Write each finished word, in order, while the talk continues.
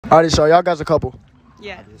Alright, so y'all guys a couple.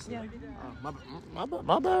 Yeah. Yeah.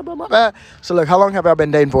 My bad. So look, how long have y'all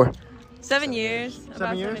been dating for? 7 years.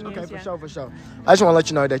 7 years? Okay, yeah. for sure. I just want to let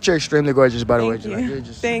you know that you're extremely gorgeous, by the way. Thank you. Like, you're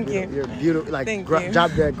just Thank you. You're beautiful, like Thank you.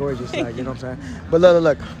 drop dead gorgeous, like you know what I'm saying. But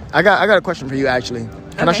look, I got a question for you actually.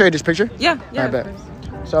 Can I show you this picture? Yeah. I bet.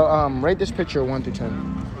 So rate this picture 1 through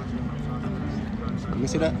 10. Let me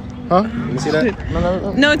see that. Huh? Let me see that.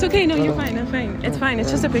 No. No, it's okay. No, you're fine. I'm fine. It's fine. It's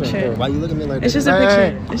just a picture. Why you looking at me like It's that? just a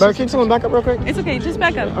picture. It's But just can someone back up real quick? It's okay. Just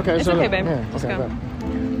back up. Okay, It's so okay, look, babe. yeah, Just okay, go.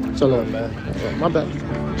 bet. So look, my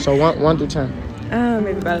bad. So 1 through 10.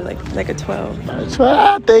 Maybe about like a 12.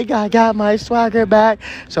 I think I got my swagger back.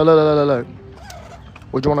 So look.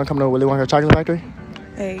 Would you want to come to Willy Wonka Chocolate Factory?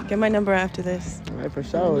 Hey, get my number after this. All right, for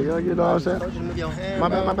sure. You know what I'm saying? Move your hand,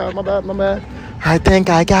 My bad. I think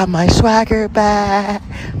I got my swagger back.